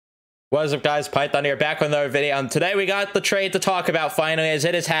What's up, guys? Python here, back with another video. And today we got the trade to talk about finally, as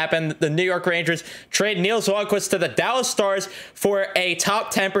it has happened. The New York Rangers trade NILS LUNDKVIST to the Dallas Stars for a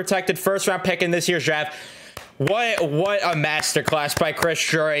top 10 protected first-round pick in this year's draft. What a masterclass by Chris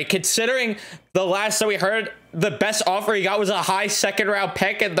Drury. Considering the last that we heard, the best offer he got was a high second-round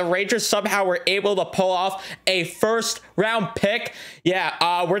pick, and the Rangers somehow were able to pull off a first-round pick.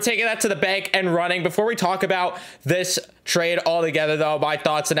 Yeah, we're taking that to the bank and running. Before we talk about this trade altogether, though, my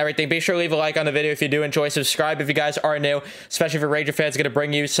thoughts and everything, be sure to leave a like on the video if you do enjoy. Subscribe if you guys are new, especially if you're Ranger fans. Going to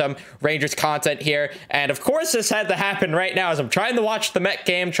bring you some Rangers content here. And, of course, this had to happen right now as I'm trying to watch the Met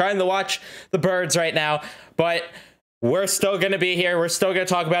game, trying to watch the Birds right now. But we're still going to be here. We're still going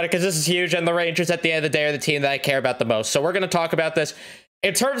to talk about it because this is huge, and the Rangers at the end of the day are the team that I care about the most. So we're going to talk about this.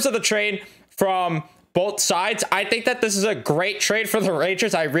 In terms of the trade from both sides, I think that this is a great trade for the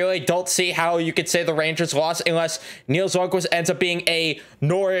Rangers. I really don't see how you could say the Rangers lost unless NILS LUNDKVIST ends up being a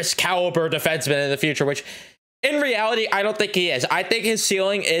Norris caliber defenseman in the future, which in reality, I don't think he is. I think his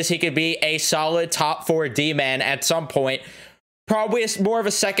ceiling is he could be a solid top 4 D-man at some point. Probably more of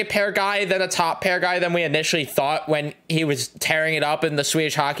a second pair guy than a top pair guy than we initially thought when he was tearing it up in the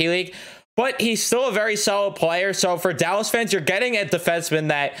Swedish Hockey League. But he's still a very solid player. So for Dallas fans, you're getting a defenseman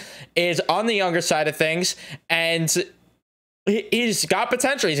that is on the younger side of things. And he's got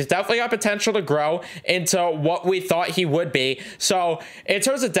potential. He's definitely got potential to grow into what we thought he would be. So in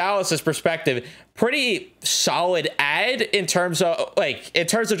terms of Dallas's perspective, pretty solid ad in terms of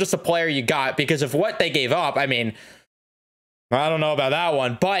just the player you got, because of what they gave up. I mean, I don't know about that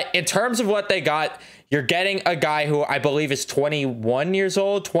one, but in terms of what they got, you're getting a guy who I believe is 21 years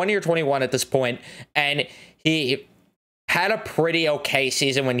old, 20 or 21 at this point, and he had a pretty okay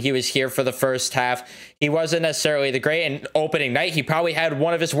season when he was here for the first half. He wasn't necessarily the great, and opening night, he probably had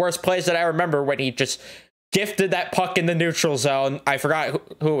one of his worst plays that I remember when he just gifted that puck in the neutral zone. I forgot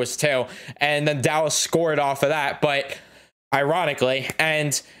who it was to, and then Dallas scored off of that, but ironically,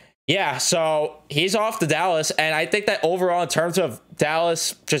 and yeah, so he's off to Dallas, and I think that overall, in terms of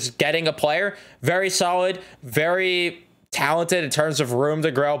Dallas just getting a player, very solid, very talented in terms of room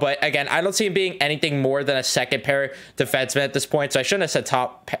to grow. But again, I don't see him being anything more than a second pair defenseman at this point. So I shouldn't have said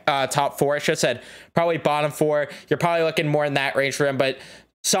top 4. I should have said probably bottom 4. You're probably looking more in that range for him, but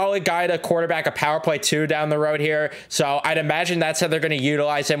solid guy to quarterback a power play 2 down the road here. So I'd imagine that's how they're going to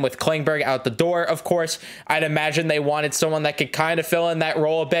utilize him, with Klingberg out the door. Of course, I'd imagine they wanted someone that could kind of fill in that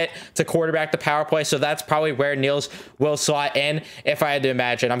role a bit to quarterback the power play. So that's probably where NILS will slot in, if I had to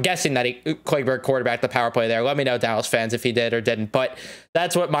imagine. I'm guessing that Klingberg quarterbacked the power play there. Let me know, Dallas fans, if he did or didn't. But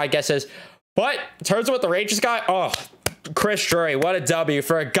that's what my guess is. But in terms of what the Rangers got, oh, Chris Drury, what a W.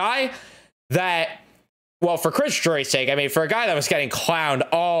 For a guy that, well, for Chris Drury's sake, I mean, for a guy that was getting clowned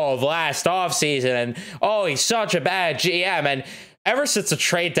all of last offseason, and oh, he's such a bad GM, and ever since the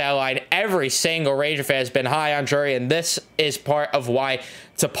trade deadline, every single Ranger fan has been high on Drury, and this is part of why.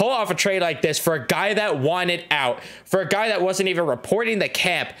 To pull off a trade like this for a guy that wanted out, for a guy that wasn't even reporting the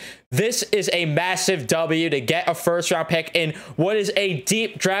camp, this is a massive W to get a first-round pick in what is a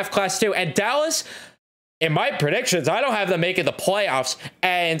deep draft class too. And Dallas, in my predictions, I don't have them making the playoffs,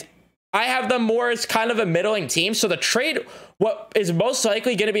 and I have them more as kind of a middling team. So the trade, what is most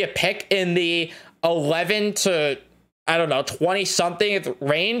likely going to be a pick in the 11 to, I don't know, 20-something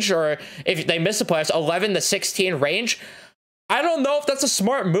range, or if they miss the playoffs, 11 to 16 range. I don't know if that's a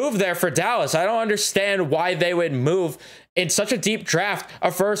smart move there for Dallas. I don't understand why they would move in such a deep draft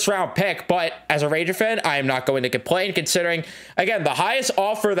a first-round pick, but as a Ranger fan, I am not going to complain, considering, again, the highest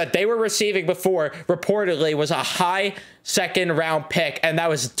offer that they were receiving before reportedly was a high second-round pick, and that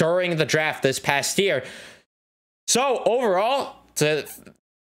was during the draft this past year. So overall, to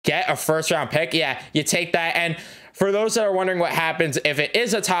get a first-round pick, yeah, you take that. And for those that are wondering what happens if it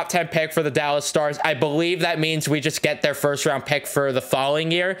is a top 10 pick for the Dallas Stars, I believe that means we just get their first-round pick for the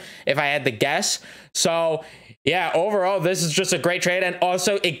following year, if I had to guess. So yeah, overall, this is just a great trade, and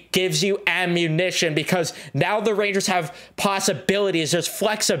also it gives you ammunition, because now the Rangers have possibilities. There's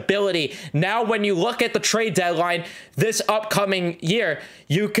flexibility. Now, when you look at the trade deadline this upcoming year,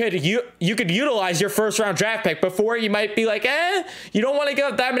 you could utilize your first-round draft pick. Before, you might be like, you don't want to give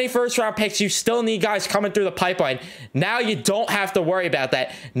up that many first-round picks. You still need guys coming through the pipeline. Now you don't have to worry about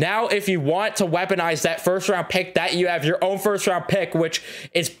that. Now, if you want to weaponize that first-round pick, that you have your own first-round pick, which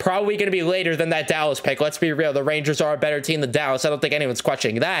is probably going to be later than that Dallas pick. Let's be real. The Rangers are a better team than Dallas. I don't think anyone's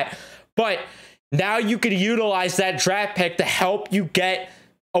questioning that. But now you could utilize that draft pick to help you get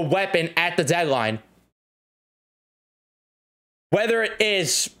a weapon at the deadline. Whether it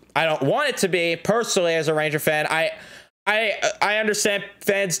is, I don't want it to be, personally, as a Ranger fan, I understand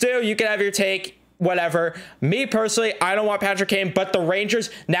fans do. You can have your take. whatever. Me personally, I don't want Patrick Kane, but the Rangers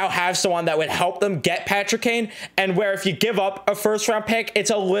now have someone that would help them get Patrick Kane, and where if you give up a first-round pick,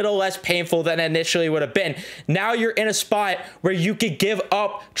 it's a little less painful than initially would have been. Now you're in a spot where you could give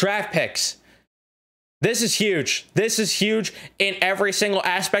up draft picks. This is huge. This is huge in every single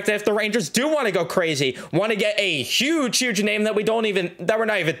aspect. And if the Rangers do want to go crazy, want to get a huge name that we're not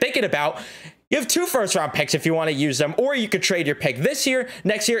even thinking about, you have 2 first-round picks if you want to use them, or you could trade your pick this year,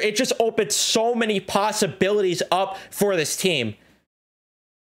 next year. It just opens so many possibilities up for this team.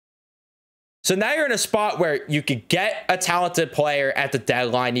 So now you're in a spot where you could get a talented player at the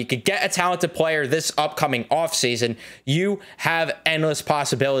deadline. You could get a talented player this upcoming offseason. You have endless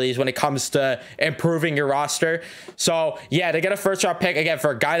possibilities when it comes to improving your roster. So, yeah, to get a first-round pick, again, for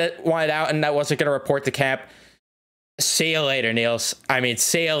a guy that wanted out and that wasn't going to report to camp, see you later, Nils. I mean,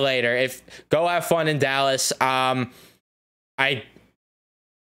 see you later. Go have fun in Dallas. I'm kind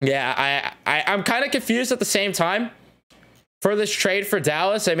of confused at the same time for this trade for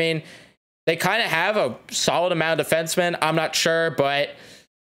Dallas. I mean, they kind of have a solid amount of defensemen. I'm not sure, but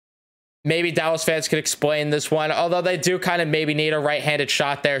maybe Dallas fans could explain this one. Although they do kind of maybe need a right-handed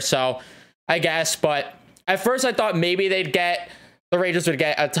shot there, so I guess. But at first, I thought maybe the Rangers would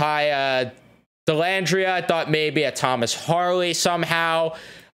get a Ty Dellandrea. I thought maybe a Thomas Harley somehow.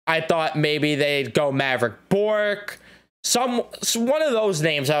 I thought maybe they'd go Maverick Bourque. One of those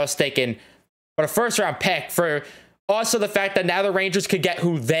names I was thinking. But a first-round pick for... Also, the fact that now the Rangers could get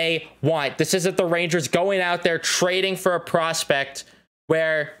who they want. This isn't the Rangers going out there trading for a prospect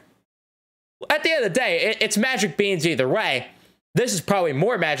where, at the end of the day, it's magic beans either way. This is probably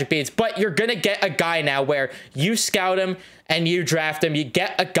more magic beans, but you're going to get a guy now where you scout him and you draft him. You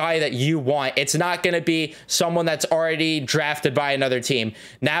get a guy that you want. It's not going to be someone that's already drafted by another team.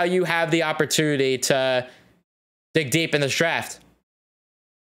 Now you have the opportunity to dig deep in this draft.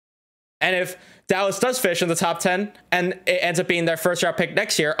 And if Dallas does finish in the top 10 and it ends up being their first round pick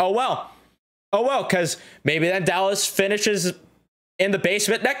next year, oh well, because maybe then Dallas finishes in the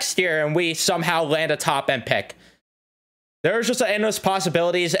basement next year and we somehow land a top end pick. There's just endless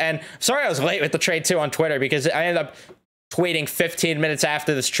possibilities. And sorry I was late with the trade too on Twitter, because I ended up tweeting 15 minutes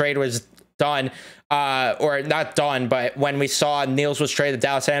after this trade was done, or not done, but when we saw Nils was traded to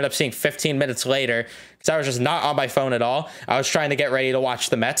Dallas, I ended up seeing 15 minutes later, because I was just not on my phone at all. I was trying to get ready to watch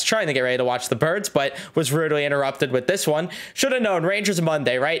the Mets, trying to get ready to watch the Birds, but was rudely interrupted with this one. Should have known. Rangers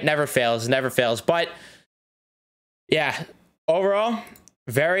Monday, right? Never fails, never fails. But yeah, overall,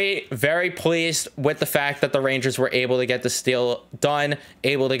 very, very pleased with the fact that the Rangers were able to get the deal done,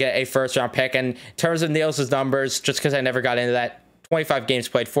 able to get a first-round pick. And in terms of Nils' numbers, just because I never got into that, 25 games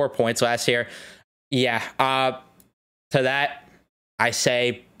played, 4 points last year. Yeah, to that, I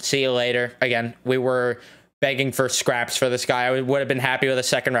say see you later. Again, we were begging for scraps for this guy. I would have been happy with a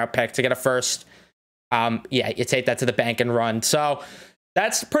second-round pick to get a first. Yeah, you take that to the bank and run. So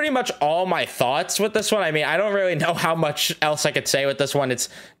that's pretty much all my thoughts with this one. I mean, I don't really know how much else I could say with this one. It's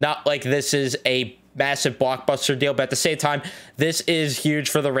not like this is a massive blockbuster deal, but at the same time, this is huge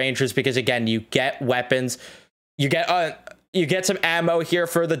for the Rangers because, again, you get weapons. You get some ammo here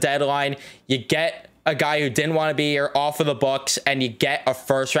for the deadline. You get a guy who didn't want to be here off of the books, and you get a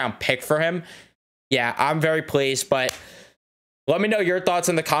first-round pick for him. Yeah, I'm very pleased, but let me know your thoughts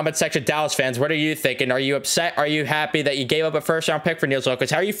in the comment section. Dallas fans, what are you thinking? Are you upset? Are you happy that you gave up a first-round pick for NILS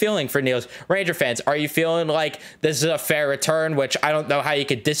LUNDKVIST? How are you feeling for NILS? Ranger fans, are you feeling like this is a fair return? Which I don't know how you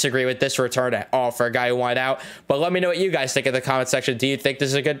could disagree with this return at all for a guy who wanted out. But let me know what you guys think in the comment section. Do you think this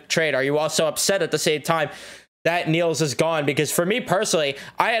is a good trade? Are you also upset at the same time that Nils is gone? Because for me personally,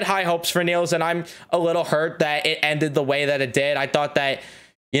 I had high hopes for Nils, and I'm a little hurt that it ended the way that it did. I thought that,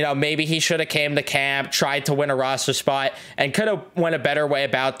 you know, maybe he should have came to camp, tried to win a roster spot, and could have went a better way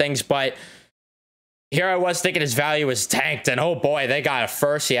about things. But here I was thinking his value was tanked, and oh boy, they got a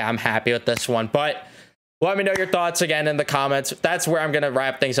first. Yeah, I'm happy with this one. But let me know your thoughts again in the comments. That's where I'm going to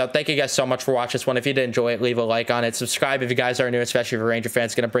wrap things up. Thank you guys so much for watching this one. If you did enjoy it, leave a like on it. Subscribe if you guys are new, especially if you're Ranger fans.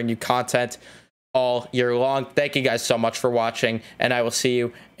 It's going to bring you content all year long. Thank you guys so much for watching, and I will see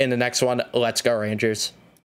you in the next one. Let's go, Rangers.